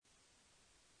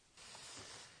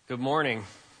Good morning.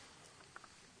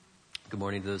 Good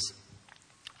morning to those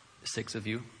 6 of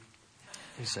you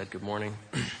who said good morning.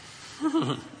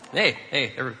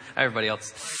 Hey, everybody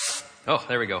else. Oh,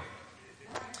 there we go.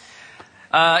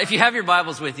 If you have your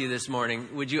Bibles with you this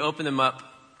morning, would you open them up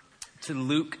to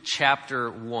Luke chapter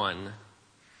 1?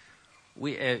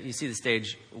 You see the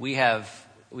stage. We have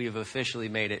officially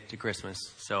made it to Christmas.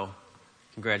 So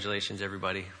congratulations,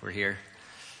 everybody. We're here.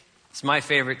 It's my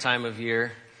favorite time of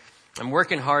year. I'm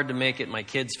working hard to make it my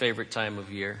kids' favorite time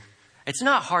of year. It's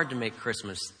not hard to make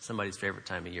Christmas somebody's favorite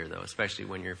time of year, though, especially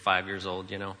when you're 5 years old,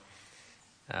 you know.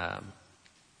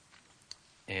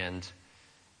 And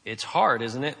it's hard,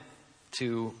 isn't it,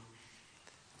 to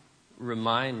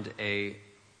remind a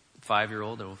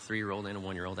 5-year-old, a 3-year-old, and a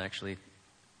 1-year-old, actually,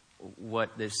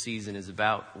 what this season is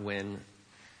about when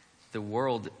the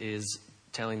world is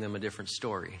telling them a different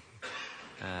story.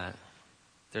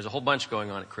 There's a whole bunch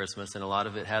going on at Christmas, and a lot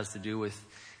of it has to do with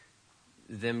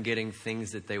them getting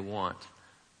things that they want.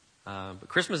 But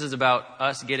Christmas is about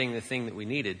us getting the thing that we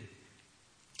needed,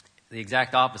 the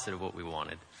exact opposite of what we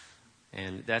wanted.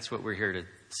 And that's what we're here to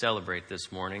celebrate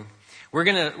this morning. We're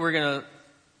gonna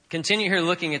continue here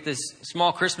looking at this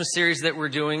small Christmas series that we're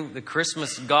doing, the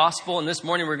Christmas Gospel. And this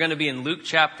morning we're going to be in Luke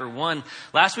chapter 1.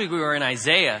 Last week we were in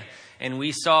Isaiah, and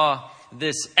we saw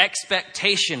this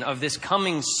expectation of this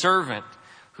coming servant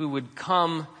who would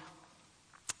come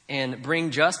and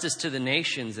bring justice to the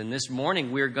nations. And this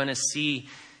morning we're going to see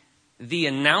the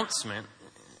announcement.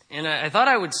 And I thought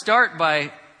I would start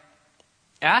by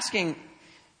asking,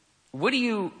 what do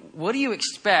you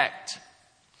expect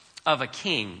of a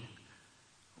king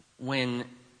when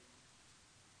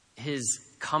his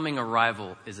coming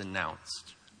arrival is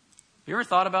announced? Have you ever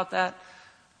thought about that?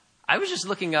 I was just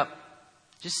looking up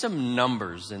just some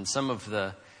numbers and some of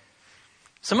the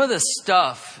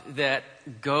stuff that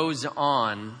goes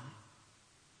on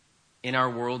in our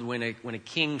world when a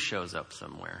king shows up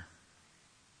somewhere.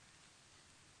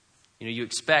 You know, you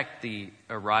expect the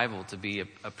arrival to be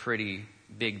a pretty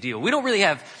big deal. We don't really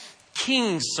have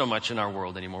kings so much in our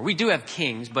world anymore. We do have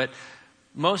kings, but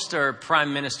most are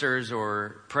prime ministers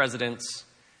or presidents.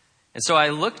 And so I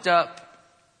looked up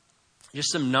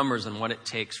just some numbers on what it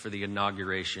takes for the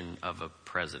inauguration of a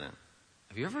president.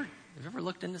 Have you ever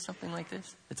looked into something like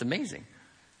this? It's amazing.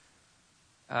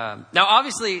 Now,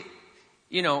 obviously,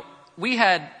 you know, we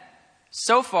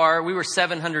were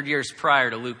 700 years prior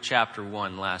to Luke chapter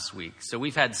 1 last week. So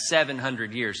we've had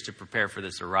 700 years to prepare for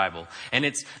this arrival. And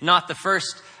it's not the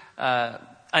first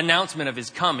announcement of his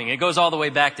coming. It goes all the way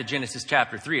back to Genesis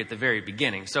chapter 3 at the very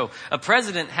beginning. So a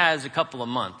president has a couple of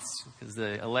months because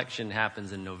the election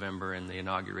happens in November and the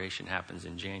inauguration happens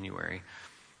in January.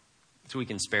 So we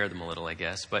can spare them a little, I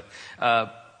guess. But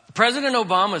President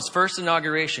Obama's first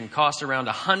inauguration cost around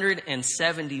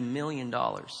 $170 million.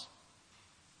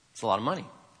 It's a lot of money.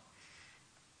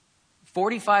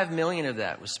 45 million of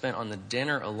that was spent on the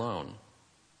dinner alone.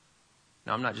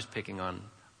 Now, I'm not just picking on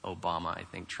Obama. I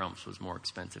think Trump's was more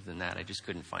expensive than that. I just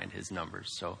couldn't find his numbers.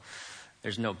 So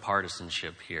there's no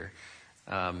partisanship here.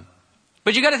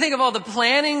 But you got to think of all the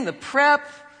planning, the prep,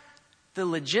 the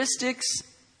logistics,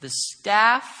 the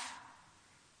staff.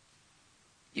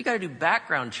 You got to do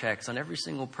background checks on every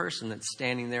single person that's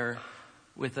standing there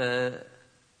with a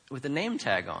name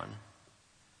tag on.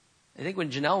 I think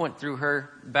when Janelle went through her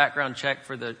background check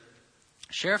for the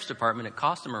sheriff's department, it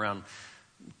cost them around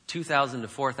 $2,000 to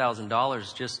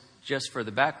 $4,000 just for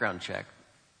the background check.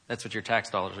 That's what your tax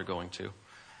dollars are going to.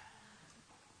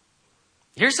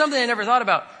 Here's something I never thought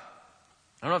about. I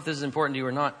don't know if this is important to you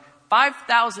or not.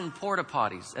 5,000 porta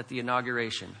potties at the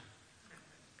inauguration.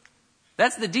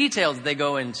 That's the details they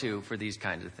go into for these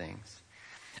kinds of things.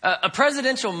 A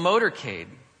presidential motorcade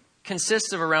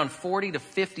consists of around 40 to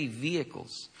 50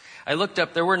 vehicles. I looked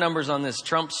up, there were numbers on this.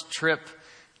 Trump's trip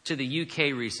to the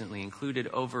UK recently included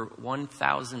over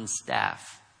 1,000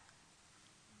 staff.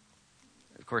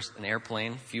 Of course, an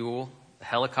airplane, fuel, a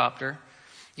helicopter.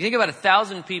 You think about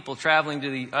 1,000 people traveling to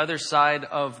the other side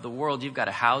of the world. You've got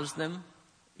to house them.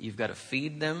 You've got to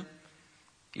feed them.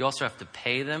 You also have to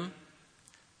pay them.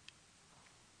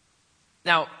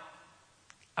 Now,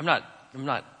 I'm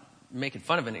not making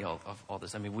fun of any of all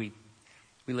this. I mean, we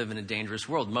live in a dangerous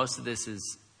world. Most of this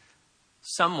is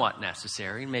somewhat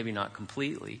necessary, maybe not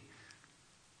completely.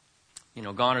 You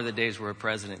know, gone are the days where a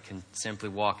president can simply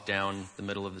walk down the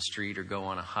middle of the street or go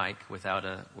on a hike without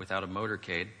a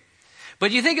motorcade.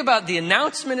 But you think about the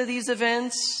announcement of these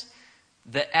events,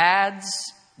 the ads,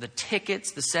 the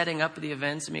tickets, the setting up of the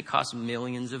events. I mean, it costs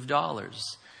millions of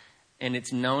dollars, and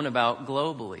it's known about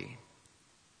globally.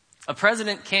 A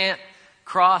president can't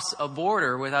cross a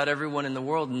border without everyone in the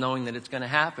world knowing that it's going to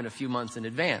happen a few months in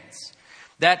advance.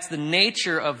 That's the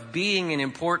nature of being an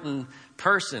important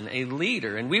person, a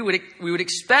leader. And we would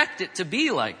expect it to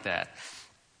be like that.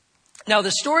 Now,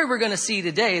 the story we're going to see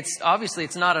today,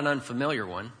 it's not an unfamiliar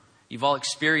one. You've all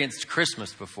experienced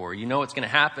Christmas before. You know what's going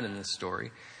to happen in this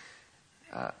story.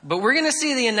 But we're going to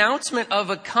see the announcement of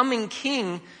a coming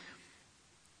king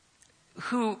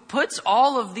who puts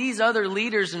all of these other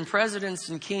leaders and presidents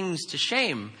and kings to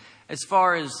shame as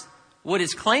far as what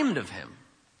is claimed of him.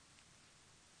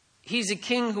 He's a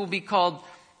king who will be called,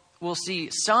 we'll see,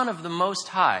 Son of the Most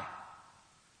High.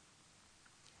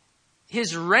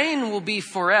 His reign will be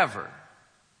forever.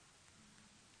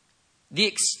 The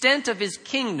extent of his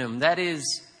kingdom, that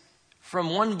is, from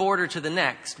one border to the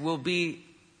next, will be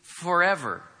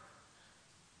forever.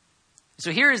 So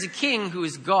here is a king who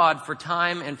is God for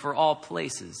time and for all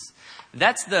places.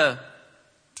 That's the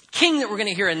king that we're going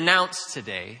to hear announced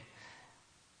today.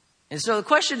 And so the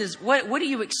question is, what do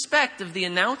you expect of the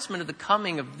announcement of the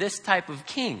coming of this type of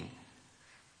king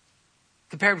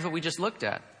compared with what we just looked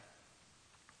at?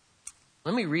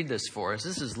 Let me read this for us.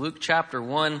 This is Luke chapter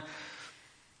 1,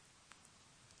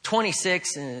 26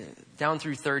 down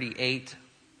through 38.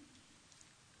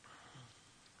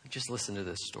 Just listen to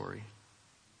this story.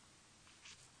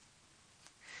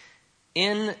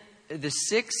 In the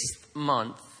 6th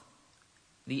month,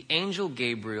 the angel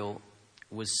Gabriel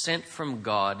was sent from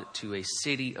God to a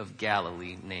city of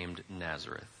Galilee named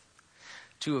Nazareth,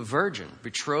 to a virgin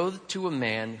betrothed to a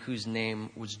man whose name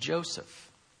was Joseph,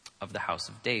 of the house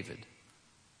of David.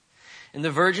 And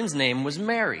the virgin's name was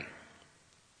Mary.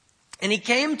 And he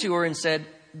came to her and said,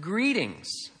 "Greetings,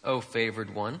 O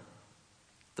favored one.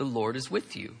 The Lord is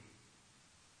with you."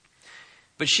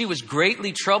 But she was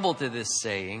greatly troubled at this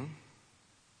saying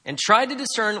and tried to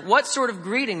discern what sort of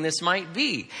greeting this might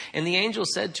be. And the angel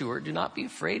said to her, "Do not be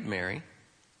afraid, Mary,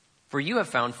 for you have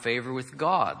found favor with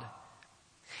God.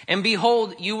 And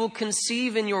behold, you will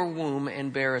conceive in your womb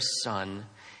and bear a son,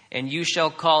 and you shall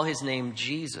call his name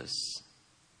Jesus.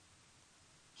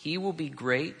 He will be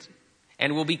great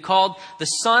and will be called the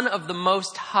Son of the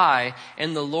Most High,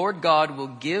 and the Lord God will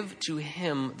give to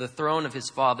him the throne of his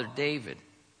father David.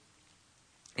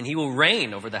 And he will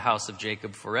reign over the house of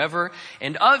Jacob forever,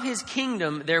 and of his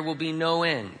kingdom there will be no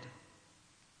end."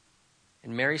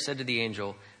 And Mary said to the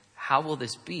angel, "How will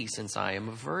this be, since I am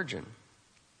a virgin?"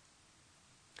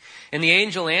 And the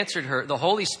angel answered her, "The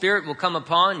Holy Spirit will come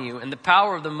upon you, and the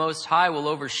power of the Most High will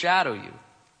overshadow you.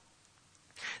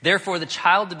 Therefore, the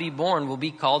child to be born will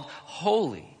be called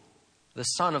Holy, the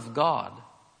Son of God.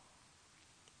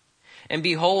 And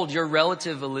behold, your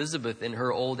relative Elizabeth in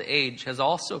her old age has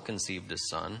also conceived a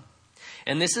son.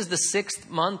 And this is the 6th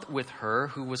month with her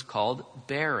who was called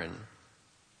barren.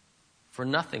 For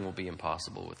nothing will be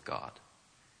impossible with God."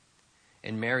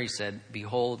 And Mary said,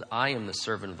 "Behold, I am the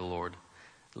servant of the Lord.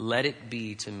 Let it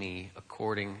be to me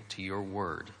according to your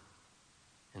word."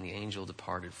 And the angel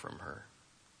departed from her.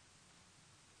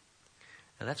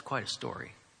 Now that's quite a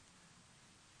story.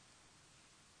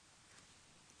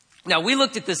 Now, we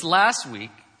looked at this last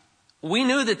week. We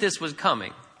knew that this was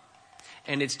coming.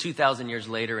 And it's 2,000 years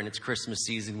later, and it's Christmas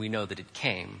season. We know that it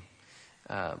came.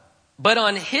 But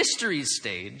on history's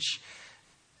stage,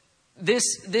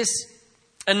 this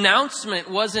announcement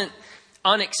wasn't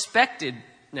unexpected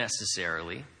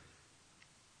necessarily.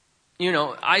 You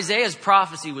know, Isaiah's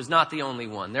prophecy was not the only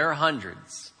one. There are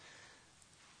hundreds.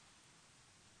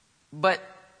 But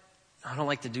I don't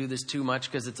like to do this too much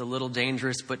because it's a little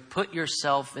dangerous, but put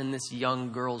yourself in this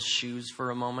young girl's shoes for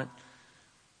a moment.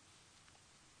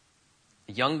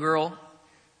 A young girl,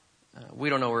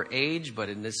 we don't know her age, but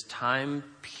in this time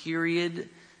period,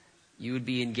 you would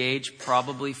be engaged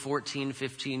probably 14,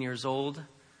 15 years old.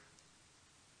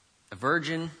 A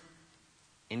virgin,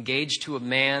 engaged to a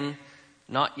man,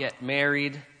 not yet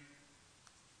married.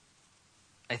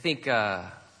 I think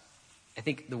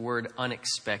the word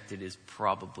unexpected is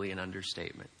probably an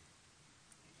understatement,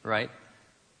 right?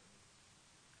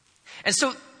 And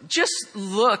so just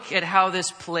look at how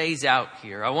this plays out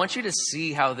here. I want you to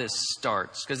see how this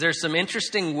starts, because there's some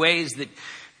interesting ways that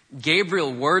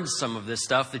Gabriel words some of this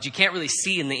stuff that you can't really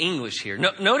see in the English here.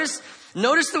 Notice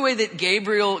the way that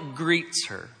Gabriel greets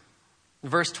her.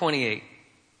 Verse 28.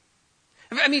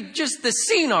 I mean, just the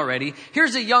scene already.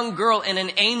 Here's a young girl and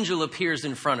an angel appears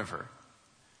in front of her.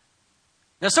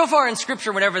 Now, so far in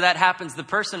Scripture, whenever that happens, the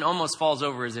person almost falls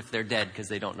over as if they're dead because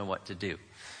they don't know what to do.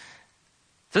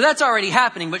 So that's already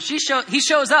happening. But he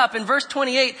shows up, and verse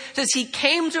 28 says, "He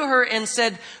came to her and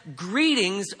said,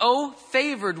 'Greetings, O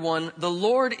favored one, the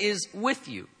Lord is with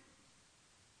you.'"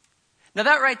 Now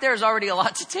that right there is already a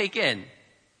lot to take in.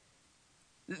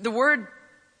 The word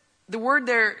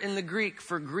there in the Greek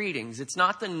for greetings, it's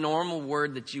not the normal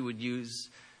word that you would use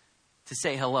to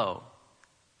say hello.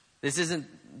 This isn't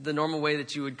the normal way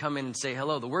that you would come in and say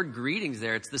hello. The word greetings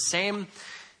there, it's the same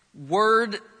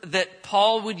word that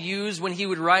Paul would use when he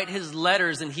would write his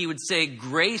letters, and he would say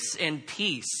grace and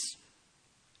peace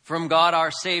from God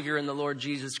our Savior and the Lord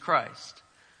Jesus Christ.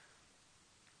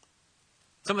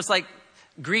 It's almost like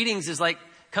greetings is like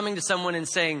coming to someone and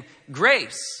saying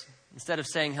grace instead of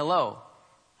saying hello.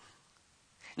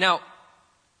 Now,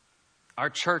 our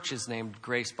church is named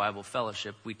Grace Bible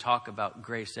Fellowship. We talk about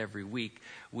grace every week.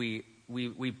 We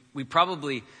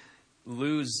probably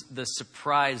lose the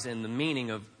surprise and the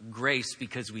meaning of grace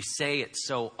because we say it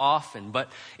so often. But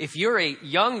if you're a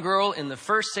young girl in the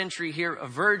first century here, a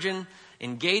virgin,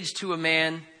 engaged to a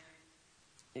man,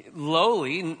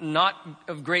 lowly, not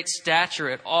of great stature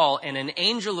at all, and an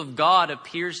angel of God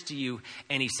appears to you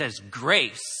and he says,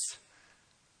 grace,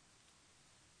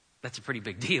 that's a pretty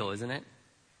big deal, isn't it?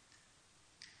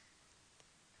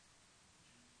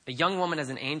 A young woman has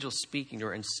an angel speaking to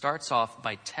her and starts off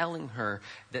by telling her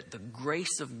that the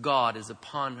grace of God is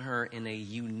upon her in a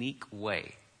unique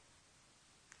way.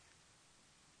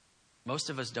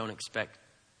 Most of us don't expect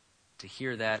to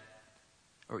hear that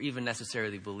or even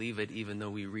necessarily believe it, even though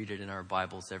we read it in our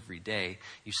Bibles every day.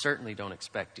 You certainly don't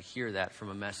expect to hear that from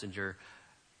a messenger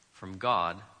from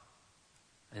God.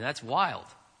 And that's wild.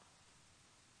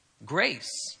 Grace,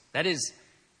 that is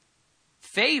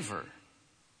favor.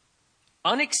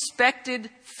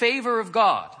 Unexpected favor of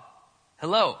God.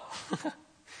 Hello.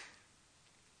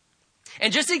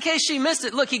 And just in case she missed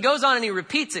it, look, he goes on and he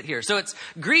repeats it here. So it's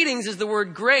greetings is the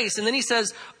word grace. And then he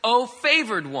says, oh,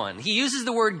 favored one. He uses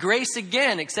the word grace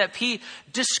again, except he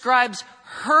describes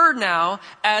her now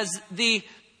as the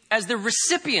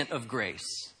recipient of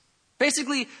grace.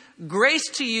 Basically, grace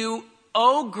to you,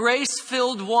 oh,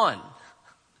 grace-filled one.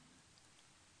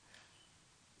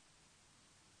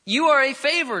 You are a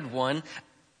favored one.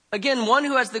 Again, one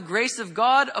who has the grace of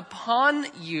God upon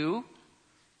you.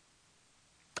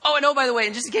 Oh, and by the way,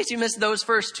 and just in case you missed those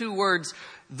first two words,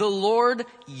 the Lord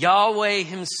Yahweh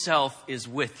himself is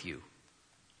with you.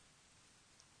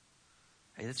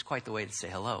 Hey, that's quite the way to say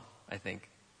hello, I think.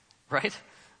 Right?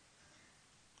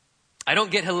 I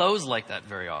don't get hellos like that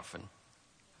very often.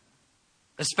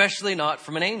 Especially not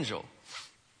from an angel.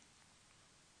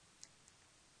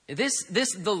 This,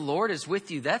 the Lord is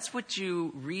with you. That's what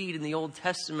you read in the Old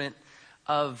Testament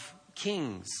of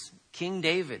kings, King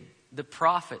David, the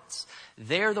prophets.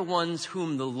 They're the ones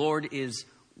whom the Lord is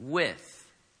with.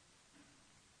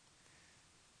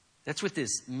 That's what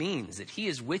this means, that he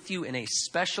is with you in a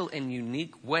special and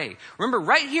unique way. Remember,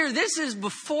 right here, this is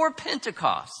before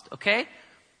Pentecost, okay?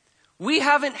 We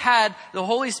haven't had the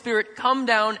Holy Spirit come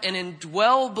down and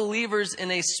indwell believers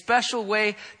in a special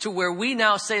way to where we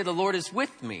now say the Lord is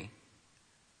with me.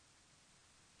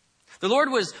 The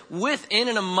Lord was within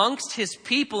and amongst his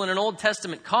people in an Old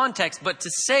Testament context, but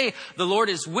to say the Lord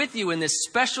is with you in this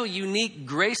special, unique,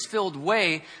 grace-filled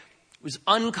way was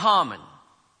uncommon.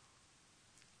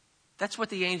 That's what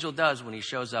the angel does when he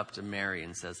shows up to Mary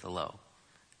and says hello.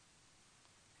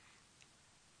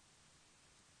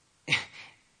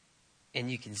 And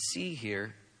you can see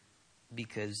here,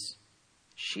 because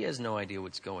she has no idea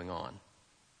what's going on,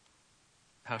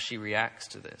 how she reacts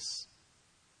to this.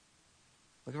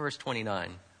 Look at verse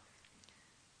 29.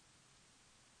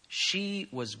 She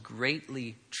was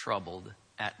greatly troubled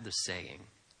at the saying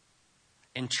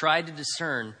and tried to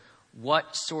discern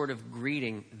what sort of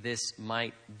greeting this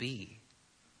might be.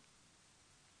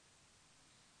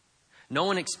 No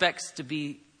one expects to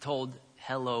be told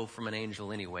hello from an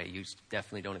angel anyway. You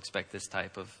definitely don't expect this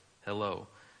type of hello.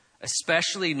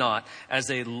 Especially not as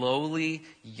a lowly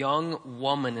young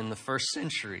woman in the first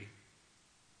century.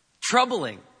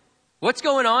 Troubling. What's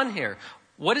going on here?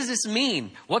 What does this mean?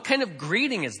 What kind of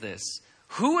greeting is this?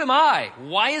 Who am I?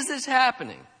 Why is this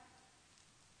happening?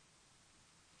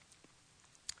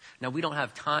 Now, we don't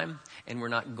have time, and we're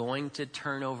not going to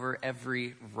turn over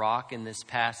every rock in this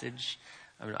passage.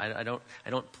 I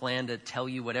don't plan to tell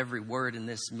you what every word in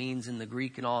this means in the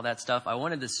Greek and all that stuff. I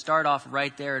wanted to start off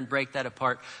right there and break that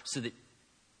apart so that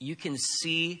you can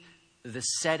see the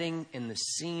setting and the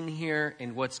scene here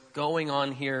and what's going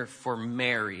on here for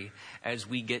Mary as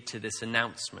we get to this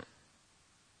announcement.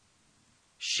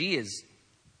 She is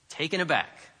taken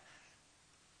aback.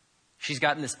 She's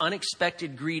gotten this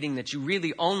unexpected greeting that you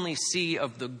really only see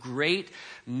of the great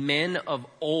men of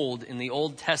old in the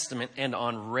Old Testament and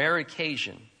on rare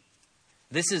occasion.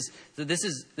 This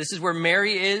is where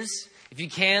Mary is. If you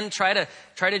can, try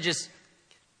to just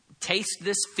taste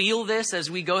this, feel this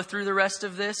as we go through the rest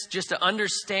of this, just to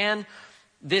understand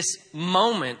this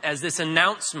moment as this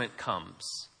announcement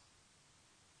comes.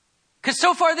 Because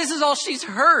so far, this is all she's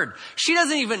heard. She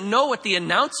doesn't even know what the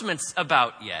announcement's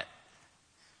about yet.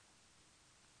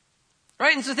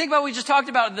 Right? And so think about what we just talked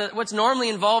about, what's normally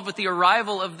involved with the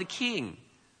arrival of the king.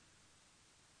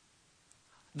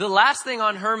 The last thing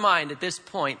on her mind at this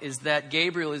point is that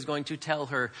Gabriel is going to tell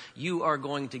her, you are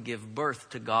going to give birth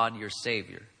to God, your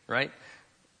Savior. Right?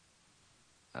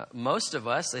 Most of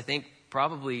us, I think,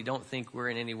 probably don't think we're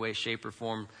in any way, shape, or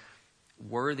form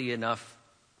worthy enough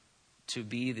to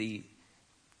be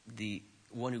the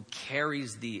one who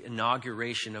carries the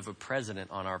inauguration of a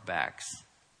president on our backs.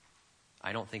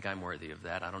 I don't think I'm worthy of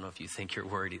that. I don't know if you think you're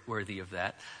worthy of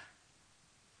that.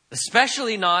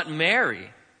 Especially not Mary.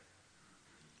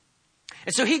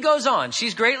 And so he goes on.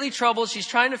 She's greatly troubled. She's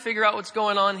trying to figure out what's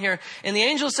going on here. And the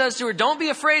angel says to her, don't be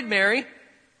afraid, Mary,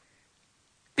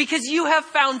 because you have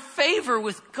found favor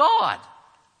with God.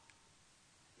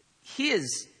 He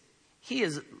is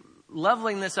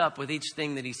leveling this up with each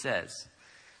thing that he says.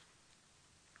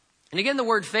 And again, the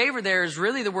word favor there is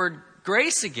really the word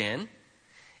grace again.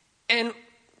 And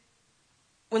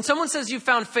when someone says you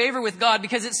found favor with God,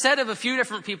 because it's said of a few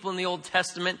different people in the Old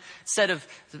Testament, said of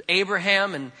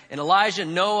Abraham and Elijah,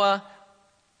 Noah,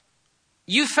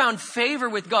 you found favor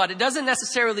with God. It doesn't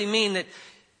necessarily mean that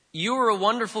you were a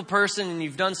wonderful person and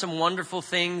you've done some wonderful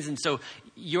things, and so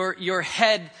your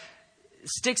head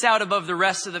sticks out above the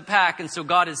rest of the pack, and so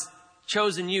God has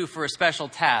chosen you for a special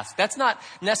task. That's not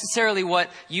necessarily what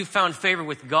you found favor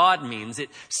with God means. It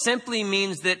simply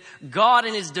means that God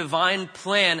in his divine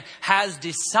plan has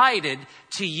decided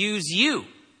to use you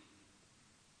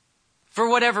for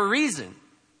whatever reason.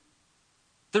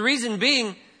 The reason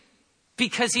being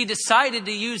because he decided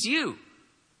to use you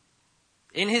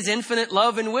in his infinite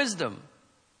love and wisdom.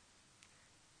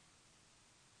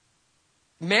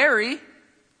 Mary,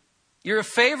 you're a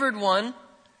favored one.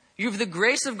 You have the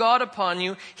grace of God upon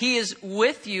you. He is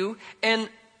with you, and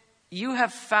you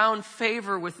have found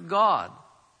favor with God.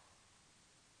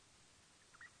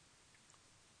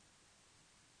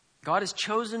 God has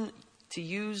chosen to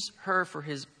use her for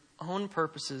his own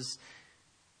purposes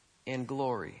and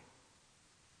glory.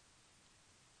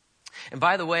 And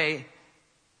by the way,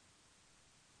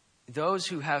 those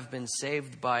who have been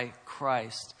saved by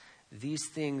Christ, these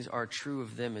things are true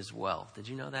of them as well. Did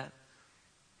you know that?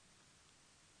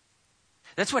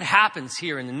 That's what happens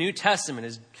here in the New Testament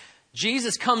is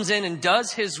Jesus comes in and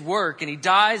does his work, and he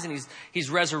dies, and he's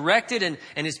resurrected, and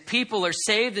his people are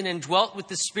saved and indwelt with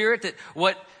the Spirit. That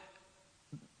what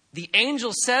the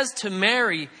angel says to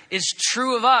Mary is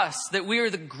true of us, that we are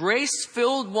the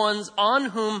grace-filled ones on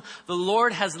whom the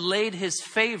Lord has laid his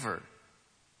favor.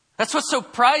 That's what's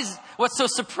so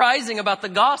surprising about the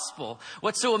gospel.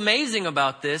 What's so amazing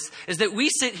about this is that we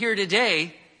sit here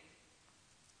today,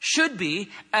 should be,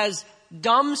 as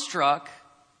dumbstruck,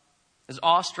 as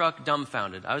awestruck,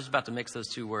 dumbfounded. I was about to mix those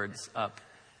two words up.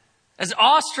 As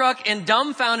awestruck and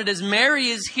dumbfounded as Mary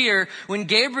is here when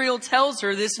Gabriel tells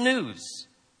her this news.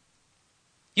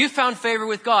 You found favor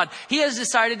with God. He has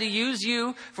decided to use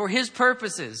you for his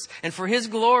purposes and for his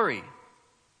glory.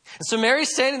 And so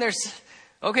Mary's standing there,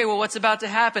 okay, well, what's about to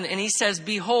happen? And he says,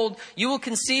 behold, you will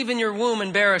conceive in your womb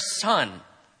and bear a son,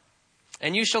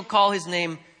 and you shall call his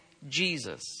name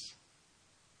Jesus.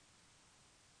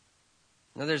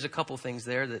 Now, there's a couple things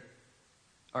there that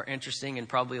are interesting and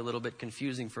probably a little bit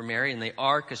confusing for Mary, and they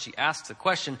are because she asks a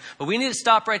question. But we need to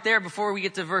stop right there before we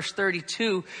get to verse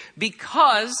 32,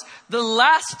 because the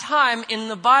last time in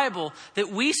the Bible that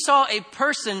we saw a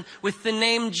person with the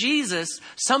name Jesus,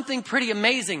 something pretty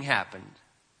amazing happened.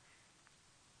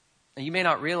 Now, you may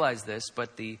not realize this,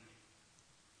 but the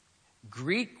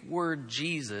Greek word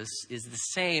Jesus is the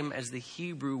same as the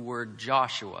Hebrew word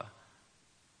Joshua.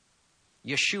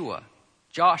 Yeshua.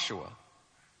 Joshua.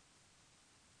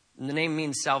 And the name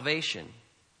means salvation.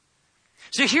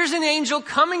 So here's an angel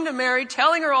coming to Mary,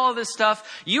 telling her all this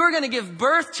stuff. You are going to give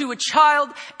birth to a child,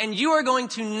 and you are going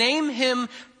to name him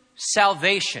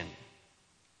Salvation.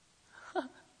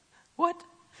 What?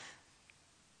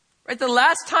 Right? The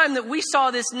last time that we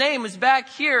saw this name was back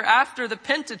here after the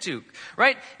Pentateuch.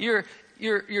 Right? You're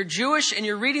Jewish and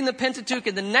you're reading the Pentateuch,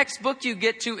 and the next book you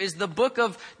get to is the book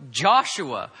of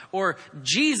Joshua, or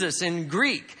Jesus in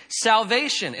Greek,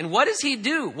 salvation. And what does he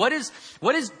do? What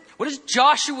does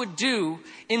Joshua do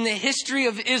in the history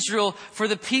of Israel for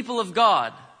the people of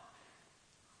God?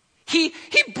 He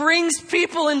brings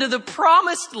people into the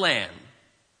promised land.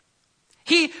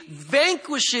 He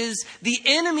vanquishes the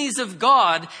enemies of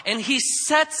God, and he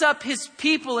sets up his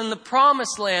people in the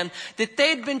promised land that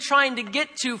they'd been trying to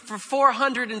get to for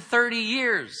 430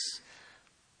 years.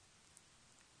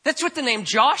 That's what the name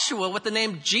Joshua, what the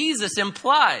name Jesus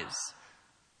implies.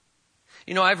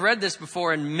 You know, I've read this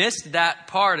before and missed that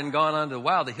part and gone on to,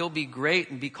 wow, that he'll be great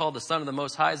and be called the Son of the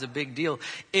Most High is a big deal.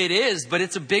 It is, but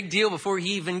it's a big deal before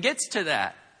he even gets to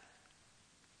that.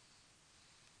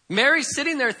 Mary's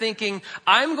sitting there thinking,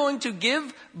 I'm going to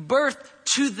give birth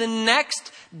to the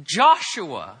next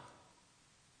Joshua.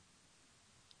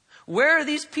 Where are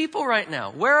these people right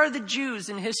now? Where are the Jews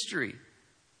in history?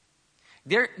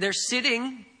 They're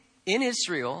sitting in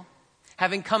Israel,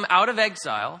 having come out of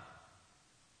exile.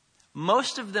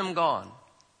 Most of them gone.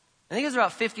 I think it was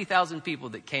about 50,000 people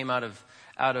that came out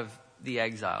of the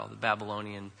exile, the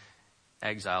Babylonian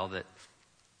exile, that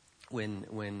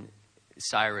when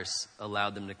Cyrus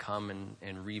allowed them to come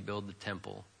and rebuild the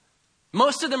temple.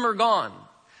 Most of them are gone.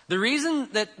 The reason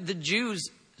that the Jews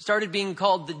started being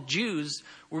called the Jews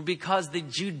were because the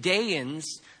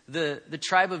Judeans, the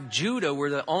tribe of Judah, were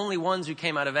the only ones who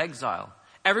came out of exile.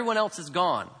 Everyone else is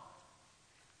gone.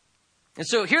 And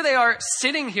so here they are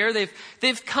sitting here.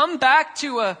 They've come back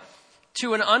to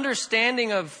an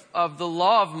understanding of the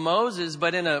law of Moses,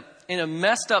 but in a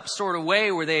messed up sort of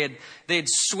way, where they had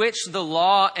switched the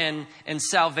law and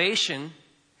salvation,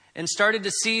 and started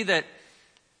to see that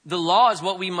the law is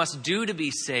what we must do to be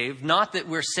saved, not that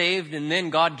we're saved and then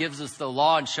God gives us the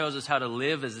law and shows us how to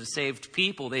live as a saved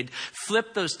people. They'd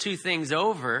flip those two things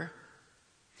over.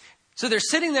 So they're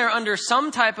sitting there under some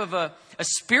type of a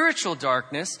spiritual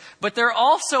darkness, but they're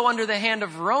also under the hand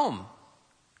of Rome.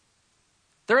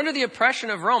 They're under the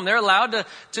oppression of Rome. They're allowed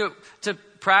to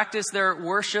practice their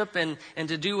worship and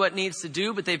to do what needs to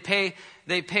do, but they pay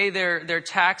their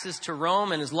taxes to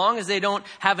Rome. And as long as they don't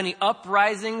have any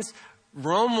uprisings,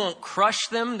 Rome won't crush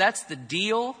them. That's the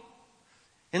deal.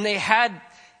 And they had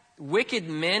wicked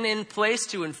men in place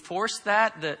to enforce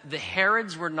that. The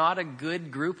Herods were not a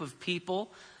good group of people.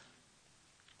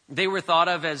 They were thought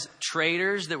of as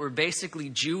traitors that were basically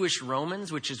Jewish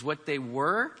Romans, which is what they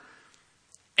were.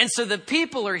 And so the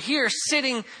people are here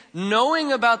sitting,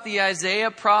 knowing about the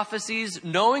Isaiah prophecies,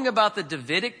 knowing about the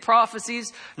Davidic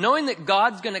prophecies, knowing that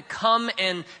God's going to come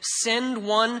and send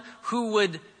one who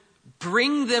would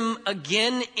bring them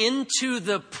again into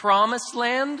the promised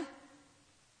land.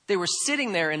 They were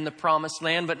sitting there in the promised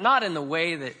land, but not in the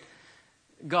way that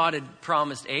God had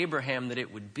promised Abraham that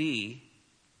it would be.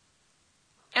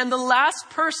 And the last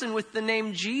person with the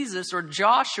name Jesus or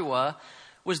Joshua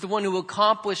was the one who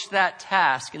accomplished that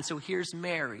task. And so here's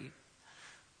Mary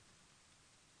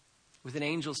with an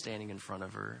angel standing in front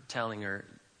of her, telling her,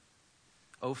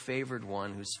 "O favored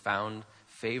one who's found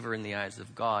favor in the eyes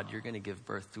of God, you're going to give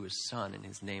birth to a son, and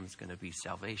his name's going to be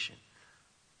Salvation."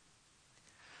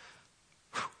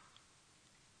 Whew.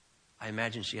 I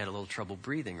imagine she had a little trouble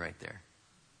breathing right there.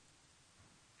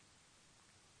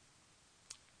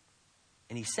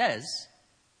 And he says,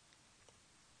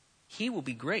 he will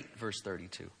be great, verse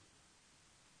 32.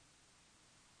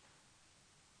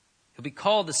 He'll be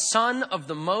called the Son of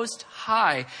the Most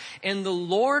High, and the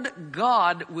Lord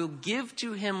God will give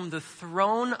to him the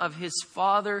throne of his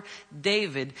father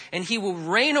David, and he will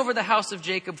reign over the house of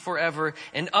Jacob forever,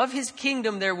 and of his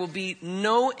kingdom there will be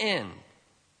no end.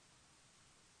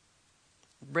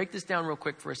 Break this down real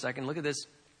quick for a second. Look at this.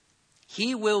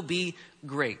 He will be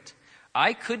great.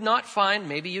 I could not find,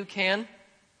 maybe you can,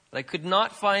 but I could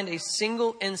not find a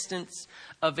single instance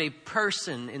of a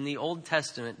person in the Old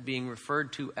Testament being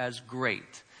referred to as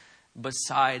great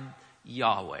beside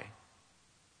Yahweh.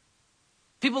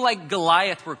 People like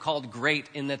Goliath were called great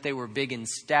in that they were big in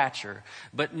stature,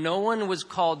 but no one was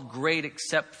called great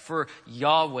except for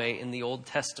Yahweh in the Old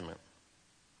Testament,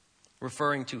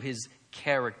 referring to his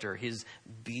character, his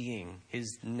being,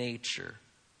 his nature.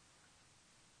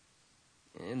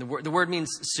 And the word means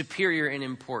superior in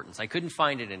importance. I couldn't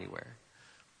find it anywhere.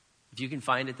 If you can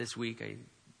find it this week,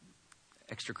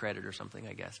 extra credit or something,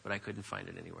 I guess, but I couldn't find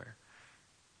it anywhere.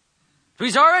 So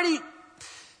he's already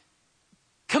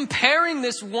comparing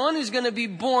this one who's going to be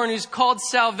born, who's called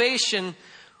Salvation,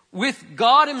 with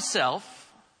God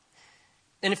himself.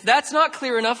 And if that's not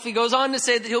clear enough, he goes on to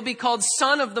say that he'll be called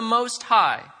Son of the Most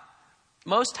High.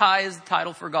 Most High is the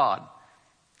title for God.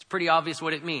 It's pretty obvious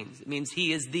what it means. It means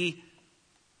he is the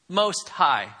Most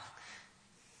High.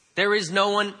 There is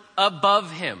no one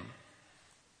above him.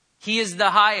 He is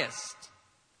the highest.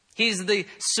 He's the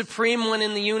supreme one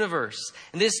in the universe.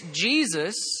 And this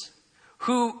Jesus,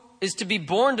 who is to be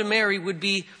born to Mary, would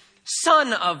be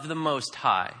Son of the Most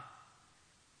High.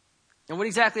 And what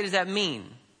exactly does that mean?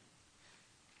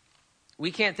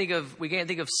 We can't think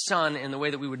of son in the way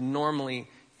that we would normally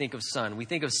think of son. We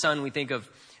think of son, we think of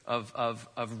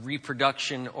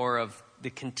reproduction or of the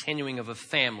continuing of a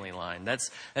family line. That's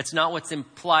not what's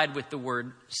implied with the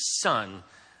word son.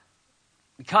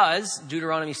 Because,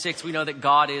 Deuteronomy 6, we know that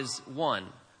God is one.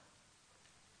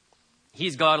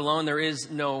 He's God alone. There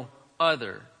is no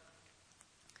other.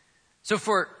 So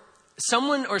for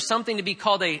someone or something to be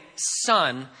called a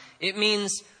son, it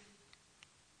means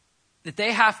that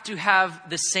they have to have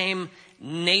the same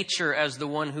nature as the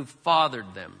one who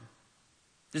fathered them.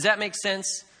 Does that make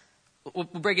sense? We'll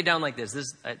break it down like this.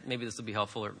 Maybe this will be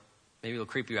helpful, or maybe it'll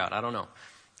creep you out. I don't know.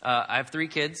 I have 3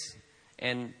 kids,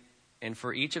 and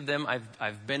for each of them,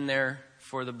 I've been there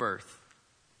for the birth.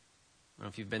 I don't know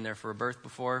if you've been there for a birth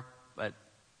before, but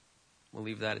we'll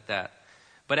leave that at that.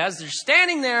 But as they're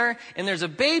standing there and there's a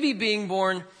baby being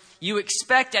born, you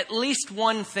expect at least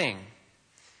one thing.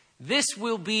 This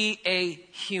will be a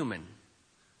human,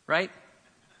 right?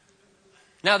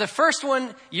 Now, the first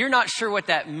one, you're not sure what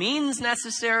that means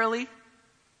necessarily,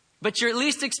 but you're at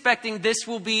least expecting this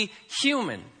will be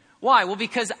human. Why? Well,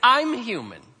 because I'm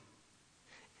human.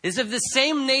 It's of the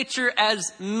same nature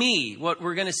as me, what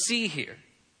we're going to see here.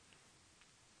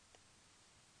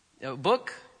 A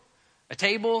book, a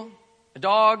table, a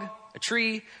dog, a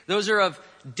tree, those are of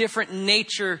different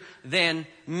nature than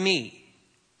me.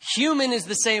 Human is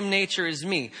the same nature as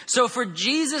me. So for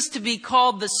Jesus to be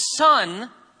called the Son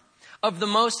of the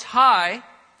Most High,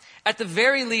 at the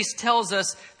very least tells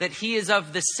us that he is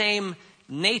of the same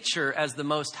nature as the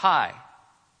Most High.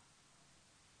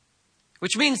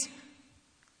 Which means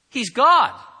he's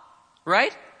God,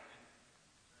 right?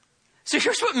 So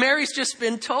here's what Mary's just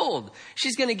been told.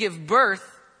 She's going to give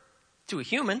birth to a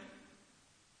human,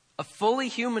 a fully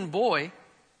human boy,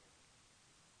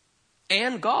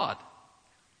 and God.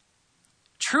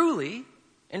 Truly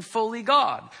and fully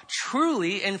God.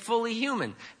 Truly and fully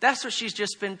human. That's what she's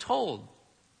just been told.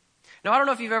 Now, I don't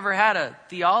know if you've ever had a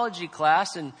theology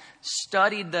class and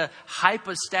studied the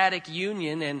hypostatic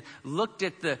union and looked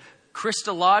at the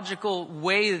Christological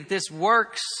way that this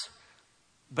works,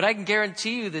 but I can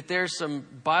guarantee you that there's some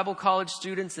Bible college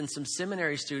students and some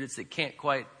seminary students that can't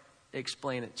quite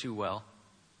explain it too well.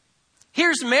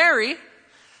 Here's Mary,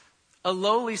 a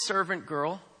lowly servant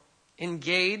girl,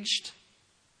 engaged,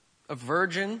 a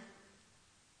virgin,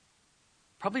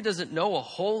 probably doesn't know a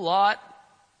whole lot,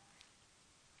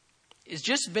 has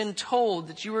just been told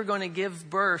that you are going to give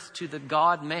birth to the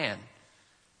God-man.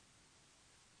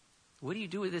 What do you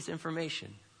do with this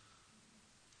information?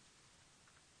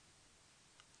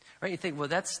 Right? You think, well,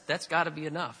 that's got to be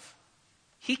enough.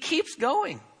 He keeps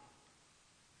going.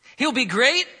 He'll be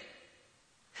great.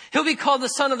 He'll be called the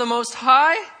Son of the Most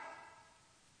High.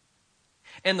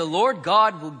 And the Lord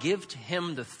God will give to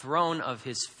him the throne of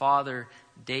his father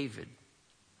David.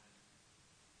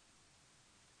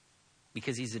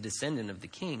 Because he's a descendant of the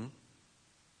king.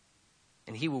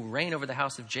 And he will reign over the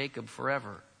house of Jacob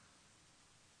forever.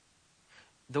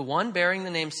 The one bearing the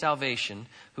name Salvation,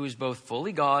 who is both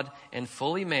fully God and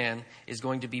fully man, is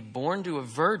going to be born to a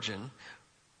virgin,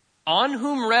 on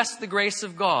whom rests the grace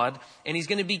of God, and he's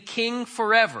going to be king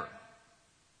forever.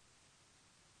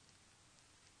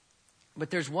 But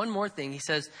there's one more thing. He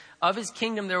says, of his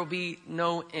kingdom there will be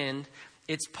no end.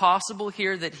 It's possible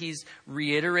here that he's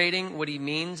reiterating what he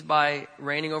means by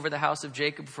reigning over the house of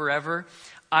Jacob forever.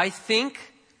 I think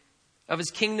of his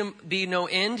kingdom be no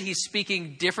end. He's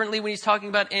speaking differently when he's talking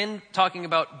about end, talking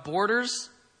about borders.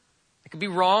 I could be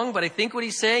wrong, but I think what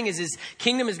he's saying is his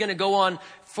kingdom is going to go on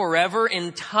forever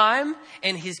in time,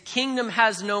 and his kingdom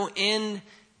has no end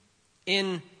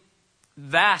in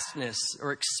vastness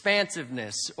or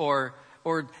expansiveness or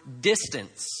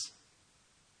distance.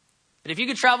 But if you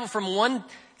could travel from one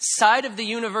side of the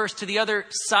universe to the other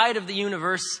side of the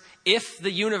universe, if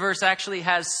the universe actually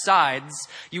has sides,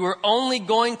 you are only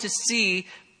going to see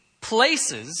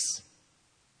places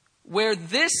where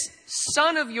this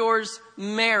son of yours,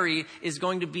 Mary, is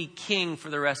going to be king for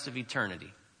the rest of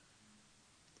eternity.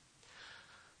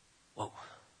 Whoa.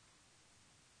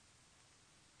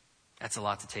 That's a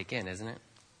lot to take in, isn't it?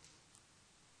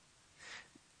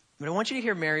 But I want you to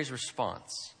hear Mary's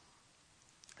response.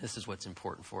 This is what's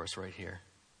important for us right here.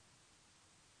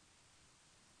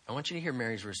 I want you to hear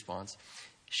Mary's response.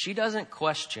 She doesn't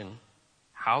question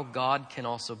how God can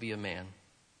also be a man.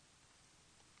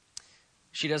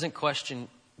 She doesn't question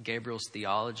Gabriel's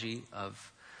theology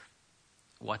of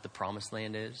what the promised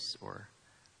land is or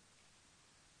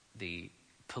the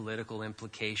political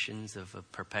implications of a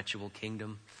perpetual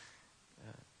kingdom.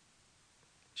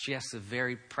 She asks a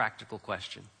very practical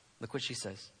question. Look what she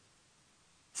says.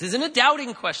 This isn't a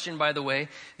doubting question, by the way.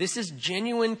 This is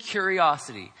genuine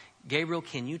curiosity. Gabriel,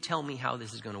 can you tell me how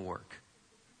this is going to work?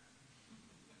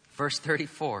 Verse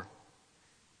 34.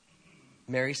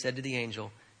 Mary said to the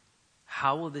angel,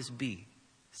 "How will this be,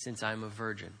 since I'm a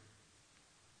virgin?"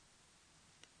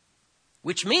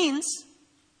 Which means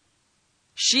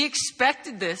she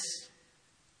expected this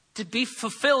to be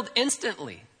fulfilled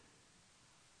instantly.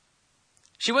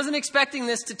 She wasn't expecting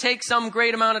this to take some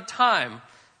great amount of time.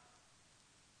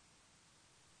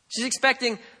 She's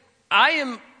expecting, I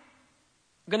am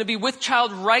going to be with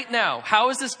child right now. How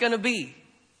is this going to be?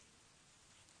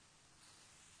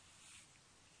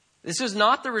 This was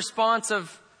not the response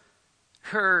of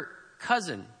her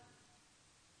cousin.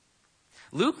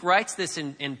 Luke writes this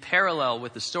in parallel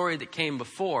with the story that came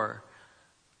before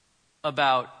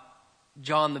about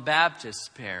John the Baptist's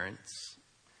parents,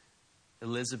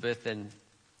 Elizabeth and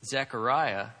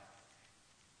Zechariah.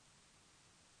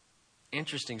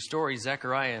 Interesting story.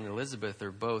 Zechariah and Elizabeth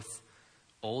are both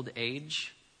old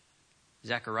age.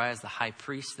 Zechariah is the high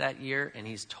priest that year, and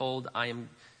he's told, I am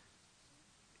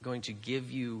going to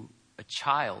give you a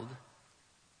child.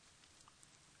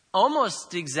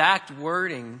 Almost exact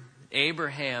wording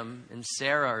Abraham and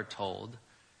Sarah are told.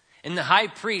 And the high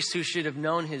priest, who should have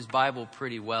known his Bible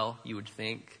pretty well, you would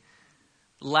think,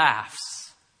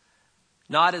 laughs.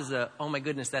 Not as a, oh my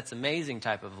goodness, that's amazing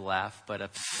type of laugh, but a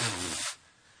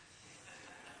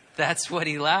that's what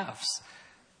he laughs.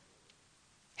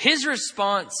 His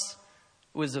response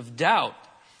was of doubt.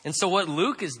 And so what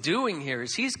Luke is doing here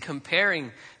is he's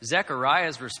comparing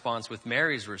Zechariah's response with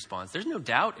Mary's response. There's no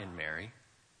doubt in Mary.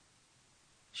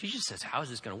 She just says, how is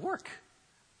this going to work?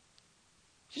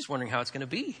 She's wondering how it's going to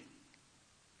be.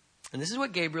 And this is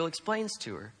what Gabriel explains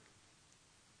to her.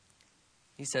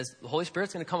 He says, the Holy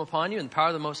Spirit's going to come upon you, and the power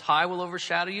of the Most High will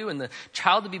overshadow you, and the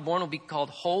child to be born will be called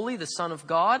Holy, the Son of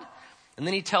God. And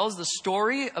then he tells the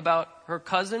story about her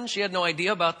cousin. She had no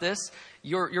idea about this.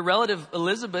 Your relative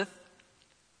Elizabeth,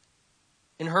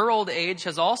 in her old age,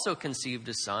 has also conceived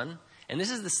a son. And this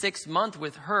is the 6th month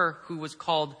with her, who was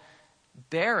called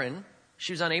barren.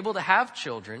 She was unable to have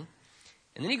children.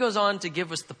 And then he goes on to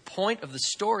give us the point of the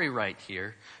story right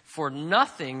here. For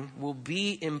nothing will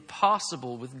be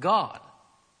impossible with God.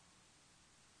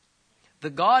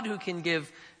 The God who can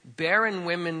give barren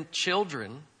women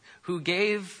children, who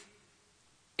gave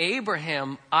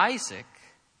Abraham Isaac,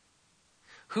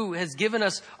 who has given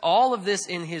us all of this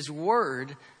in his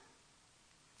word,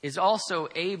 is also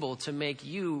able to make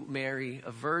you, Mary,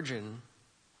 a virgin,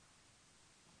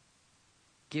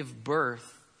 give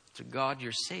birth to God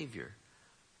your Savior.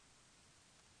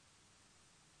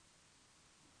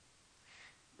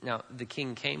 Now, the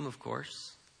king came, of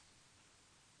course.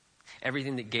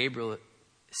 Everything that Gabriel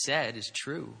said is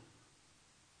true.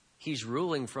 He's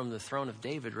ruling from the throne of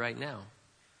David right now.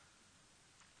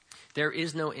 There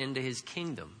is no end to his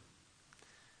kingdom.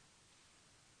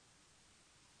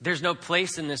 There's no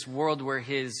place in this world where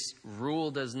his rule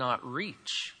does not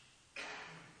reach.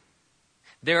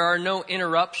 There are no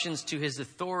interruptions to his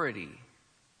authority.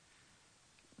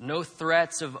 No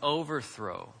threats of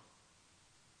overthrow.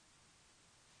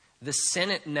 The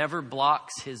Senate never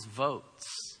blocks his votes.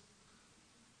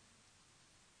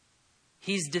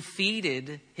 He's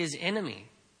defeated his enemy.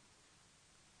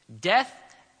 Death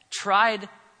tried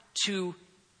to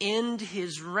end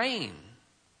his reign,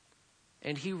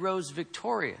 and he rose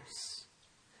victorious.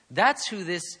 That's who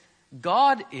this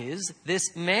God is,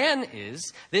 this man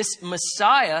is, this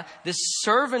Messiah, this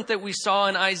servant that we saw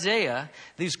in Isaiah,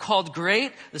 who's called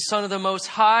Great, the Son of the Most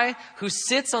High, who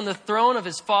sits on the throne of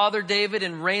his father David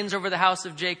and reigns over the house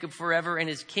of Jacob forever, and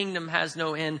his kingdom has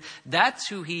no end. That's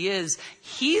who he is.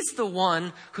 He's the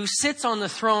one who sits on the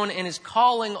throne and is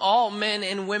calling all men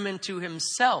and women to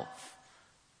himself.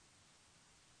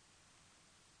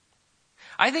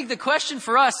 I think the question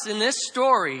for us in this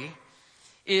story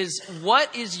is,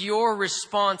 what is your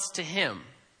response to him?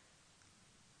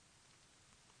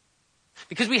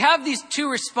 Because we have these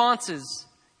two responses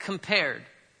compared.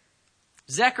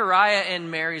 Zechariah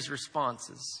and Mary's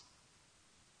responses.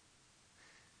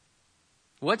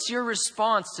 What's your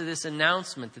response to this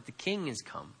announcement that the king has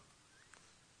come?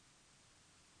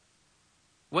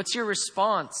 What's your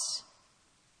response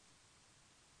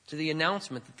to the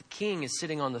announcement that the king is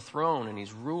sitting on the throne and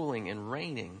he's ruling and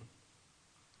reigning?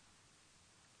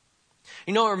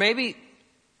 You know, or maybe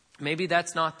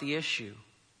that's not the issue.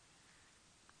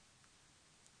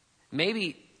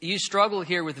 Maybe you struggle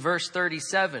here with verse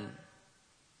 37.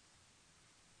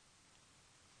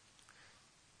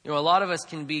 You know, a lot of us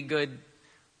can be good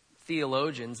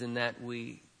theologians in that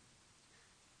we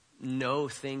know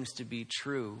things to be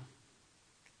true.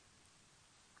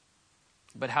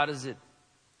 But how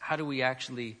do we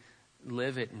actually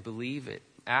live it and believe it,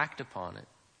 act upon it?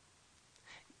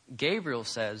 Gabriel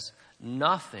says,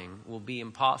 nothing will be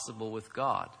impossible with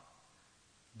God.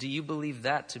 Do you believe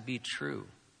that to be true?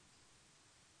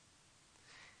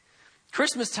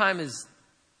 Christmas time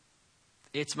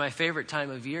it's my favorite time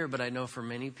of year, but I know for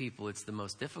many people it's the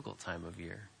most difficult time of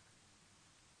year.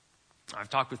 I've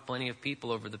talked with plenty of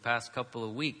people over the past couple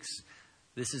of weeks.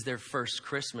 This is their first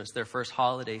Christmas, their first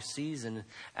holiday season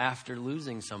after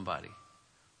losing somebody.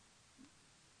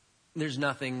 There's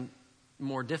nothing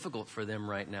more difficult for them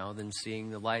right now than seeing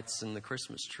the lights and the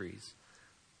Christmas trees.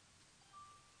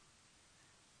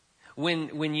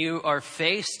 When you are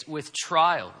faced with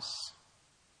trials,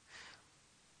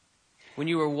 when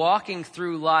you are walking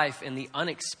through life and the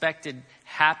unexpected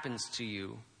happens to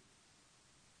you,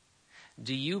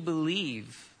 do you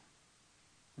believer,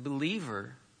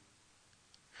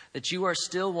 that you are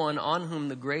still one on whom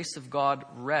the grace of God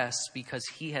rests because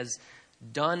he has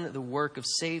done the work of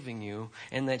saving you,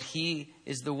 and that he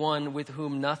is the one with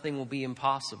whom nothing will be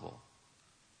impossible?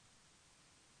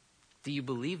 Do you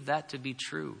believe that to be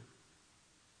true?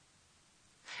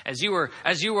 As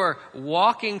you are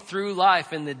walking through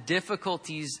life and the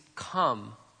difficulties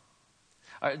come,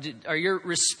 are your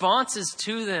responses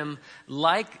to them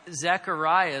like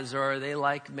Zechariah's, or are they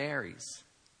like Mary's?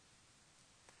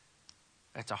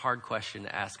 That's a hard question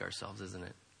to ask ourselves, isn't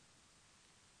it?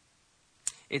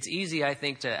 It's easy, I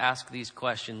think, to ask these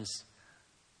questions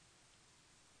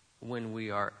when we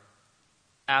are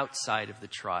outside of the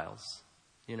trials,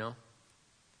 you know?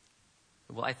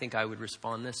 Well, I think I would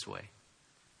respond this way.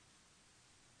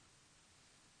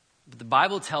 But the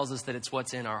Bible tells us that it's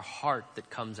what's in our heart that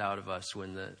comes out of us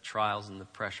when the trials and the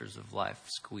pressures of life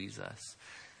squeeze us.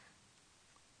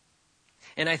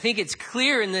 And I think it's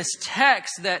clear in this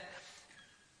text that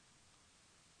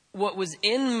what was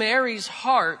in Mary's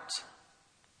heart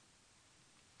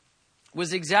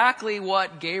was exactly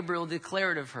what Gabriel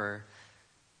declared of her,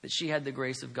 that she had the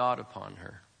grace of God upon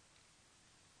her.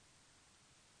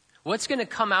 What's going to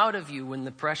come out of you when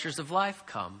the pressures of life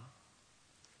come?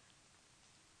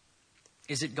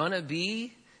 Is it going to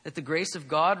be that the grace of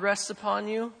God rests upon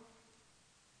you?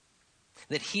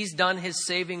 That he's done his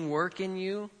saving work in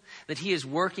you? That he is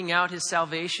working out his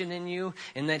salvation in you?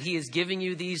 And that he is giving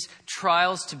you these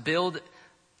trials to build,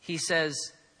 he says,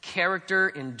 character,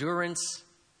 endurance,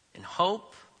 and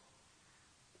hope?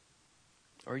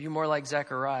 Or are you more like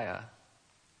Zechariah?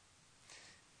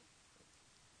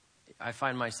 I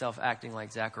find myself acting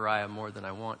like Zechariah more than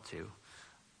I want to. You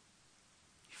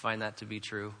find that to be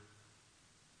true?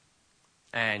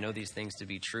 And I know these things to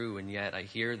be true, and yet I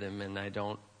hear them and I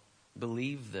don't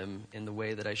believe them in the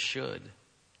way that I should.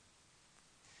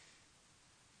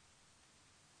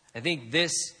 I think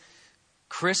this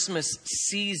Christmas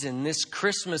season, this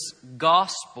Christmas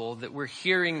gospel that we're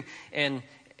hearing and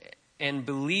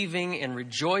believing and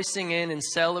rejoicing in and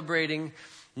celebrating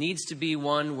needs to be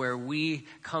one where we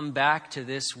come back to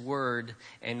this word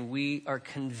and we are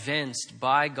convinced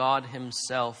by God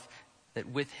himself that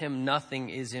with him nothing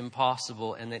is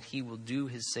impossible, and that he will do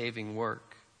his saving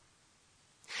work.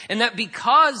 And that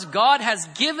because God has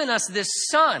given us this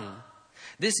Son,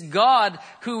 this God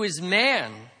who is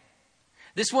man,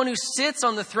 this one who sits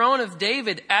on the throne of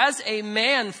David as a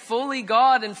man, fully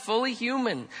God and fully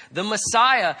human, the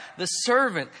Messiah, the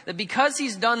servant, that because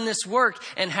he's done this work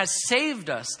and has saved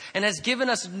us and has given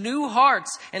us new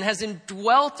hearts and has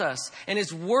indwelt us and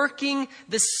is working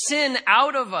the sin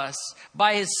out of us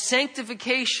by his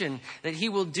sanctification, that he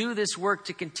will do this work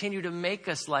to continue to make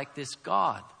us like this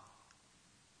God.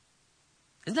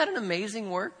 Isn't that an amazing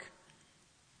work?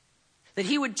 That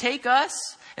he would take us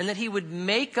and that he would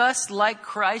make us like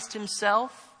Christ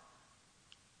himself?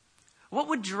 What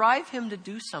would drive him to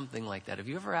do something like that? Have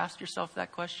you ever asked yourself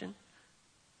that question?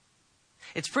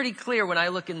 It's pretty clear when I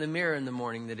look in the mirror in the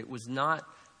morning that it was not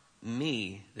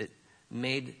me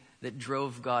that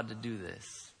drove God to do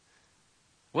this.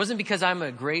 It wasn't because I'm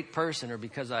a great person or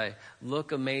because I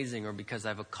look amazing or because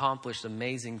I've accomplished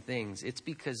amazing things. It's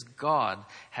because God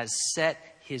has set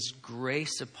his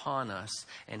grace upon us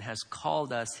and has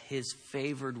called us his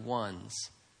favored ones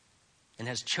and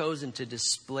has chosen to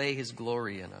display his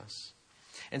glory in us.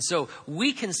 And so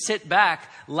we can sit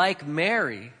back like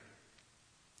Mary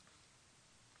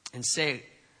and say,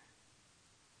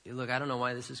 look, I don't know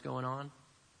why this is going on.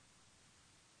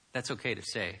 That's okay to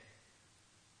say.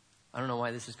 I don't know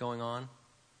why this is going on.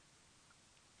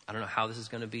 I don't know how this is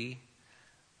going to be,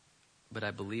 but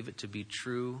I believe it to be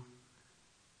true.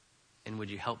 And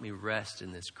would you help me rest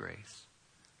in this grace?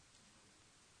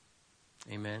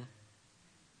 Amen.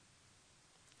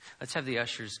 Let's have the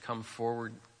ushers come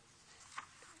forward,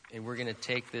 and we're going to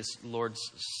take this Lord's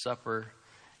Supper.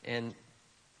 And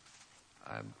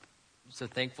I'm so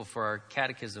thankful for our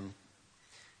catechism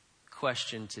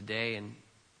question today. And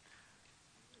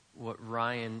what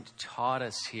Ryan taught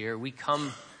us here. We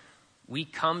come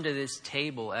to this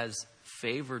table as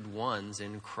favored ones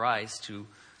in Christ who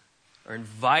are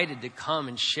invited to come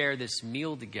and share this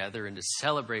meal together and to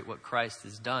celebrate what Christ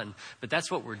has done. But that's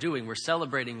what we're doing. We're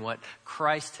celebrating what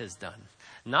Christ has done,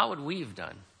 not what we've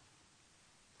done.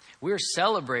 We're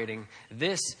celebrating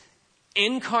this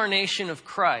incarnation of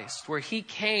Christ, where he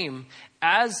came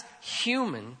as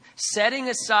human, setting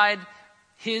aside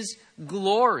his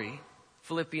glory,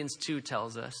 Philippians 2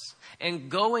 tells us, and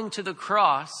going to the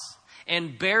cross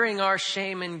and bearing our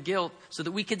shame and guilt so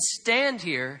that we could stand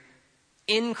here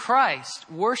in Christ,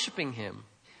 worshiping him.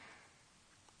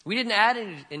 We didn't add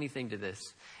anything to this.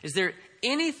 Is there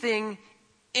anything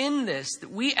in this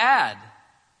that we add?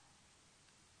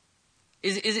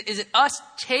 Is it us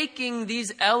taking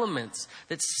these elements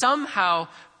that somehow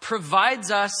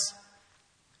provides us,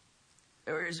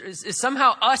 or is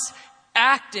somehow us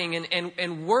acting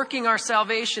and working our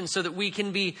salvation so that we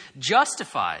can be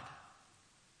justified?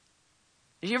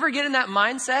 Did you ever get in that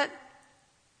mindset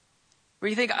where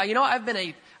you think,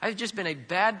 I've just been a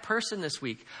bad person this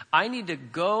week. I need to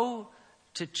go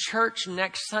to church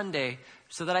next Sunday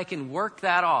so that I can work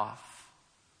that off.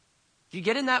 Do you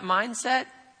get in that mindset?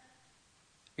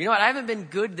 You know what? I haven't been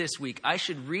good this week. I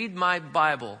should read my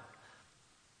Bible.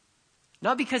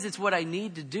 Not because it's what I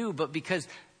need to do, but because,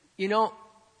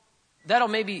 that'll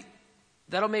maybe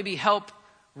help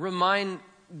remind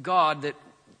God that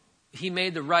he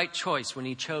made the right choice when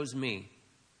he chose me.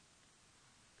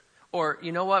 Or,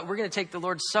 you know what? We're going to take the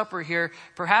Lord's Supper here.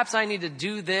 Perhaps I need to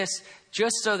do this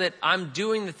just so that I'm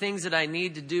doing the things that I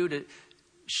need to do to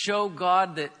show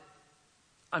God that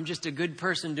I'm just a good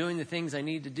person doing the things I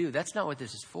need to do. That's not what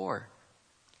this is for.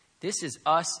 This is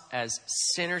us as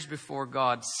sinners before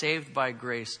God, saved by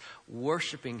grace,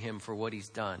 worshiping him for what he's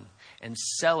done and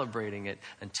celebrating it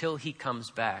until he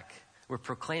comes back. We're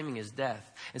proclaiming his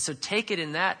death. And so take it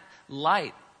in that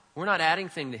light. We're not adding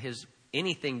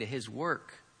anything to his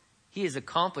work. He has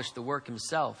accomplished the work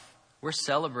himself. We're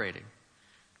celebrating.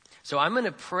 So I'm going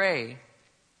to pray,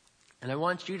 and I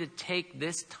want you to take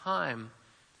this time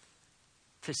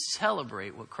to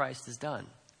celebrate what Christ has done.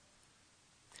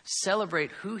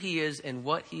 Celebrate who he is and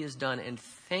what he has done and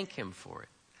thank him for it.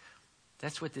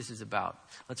 That's what this is about.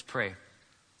 Let's pray.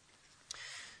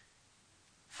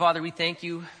 Father, we thank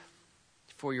you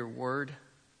for your word.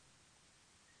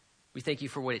 We thank you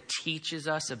for what it teaches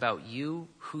us about you,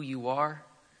 who you are,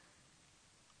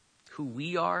 who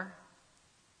we are,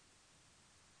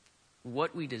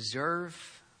 what we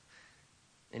deserve,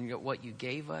 and what you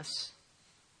gave us.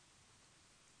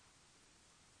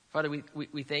 Father,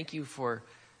 we thank you for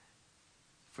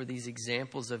these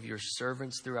examples of your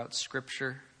servants throughout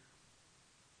Scripture.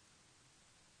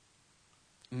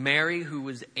 Mary, who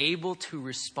was able to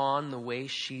respond the way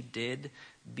she did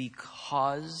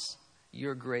because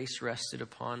your grace rested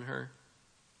upon her.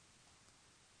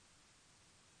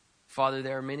 Father,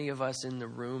 there are many of us in the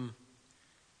room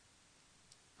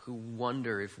who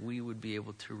wonder if we would be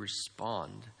able to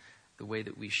respond the way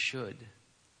that we should.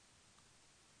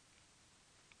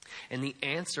 And the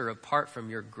answer apart from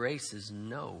your grace is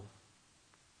no.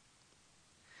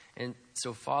 And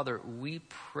so, Father, we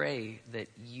pray that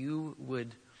you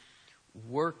would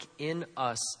work in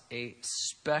us a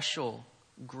special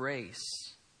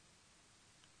grace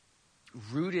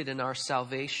rooted in our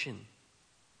salvation,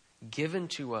 given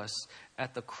to us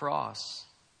at the cross.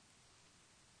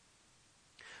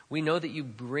 We know that you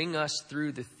bring us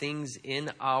through the things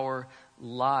in our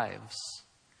lives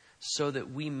so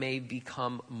that we may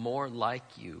become more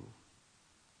like you.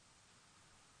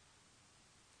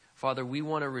 Father, we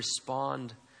want to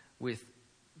respond with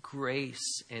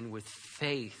grace and with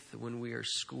faith when we are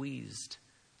squeezed.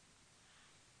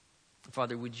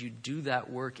 Father, would you do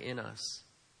that work in us?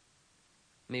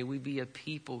 May we be a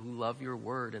people who love your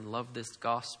word and love this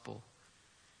gospel.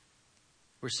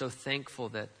 We're so thankful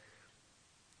that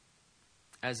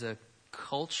as a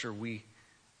culture, we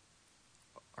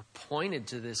are pointed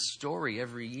to this story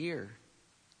every year.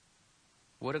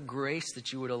 What a grace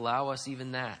that you would allow us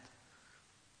even that.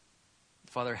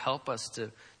 Father, help us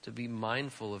to be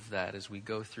mindful of that as we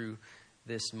go through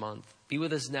this month. Be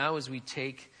with us now as we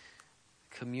take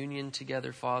communion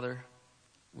together, Father.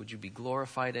 Would you be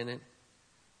glorified in it?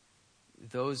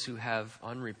 Those who have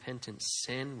unrepentant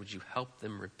sin, would you help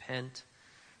them repent?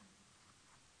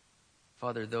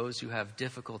 Father, those who have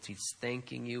difficulties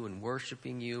thanking you and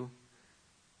worshiping you,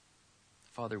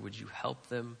 Father, would you help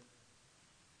them?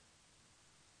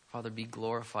 Father, be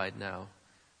glorified now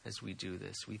as we do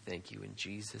this. We thank you in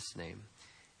Jesus' name.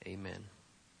 Amen.